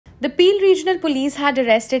The Peel Regional Police had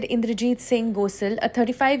arrested Inderjeet Singh Gosal, a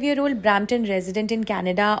 35-year-old Brampton resident in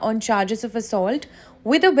Canada, on charges of assault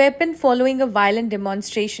with a weapon following a violent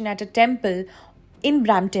demonstration at a temple in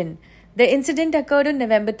Brampton. The incident occurred on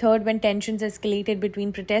November 3rd when tensions escalated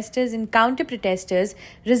between protesters and counter-protestors,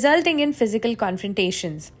 resulting in physical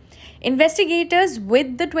confrontations. Investigators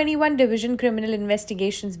with the 21 Division Criminal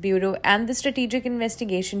Investigations Bureau and the Strategic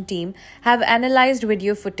Investigation Team have analyzed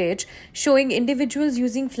video footage showing individuals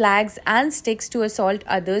using flags and sticks to assault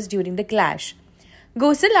others during the clash.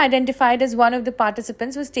 Gosal, identified as one of the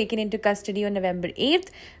participants, was taken into custody on November 8th,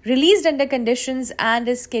 released under conditions, and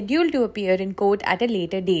is scheduled to appear in court at a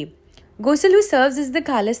later date. Gosal, who serves as the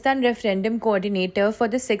Khalistan referendum coordinator for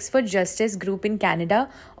the Sikhs for Justice group in Canada,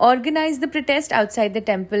 organized the protest outside the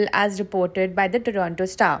temple as reported by the Toronto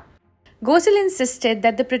Star. Gosal insisted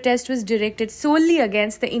that the protest was directed solely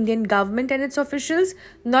against the Indian government and its officials,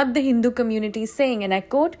 not the Hindu community, saying, and I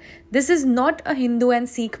quote, "This is not a Hindu and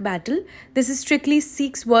Sikh battle. This is strictly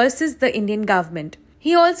Sikhs versus the Indian government."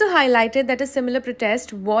 He also highlighted that a similar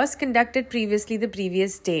protest was conducted previously the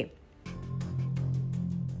previous day.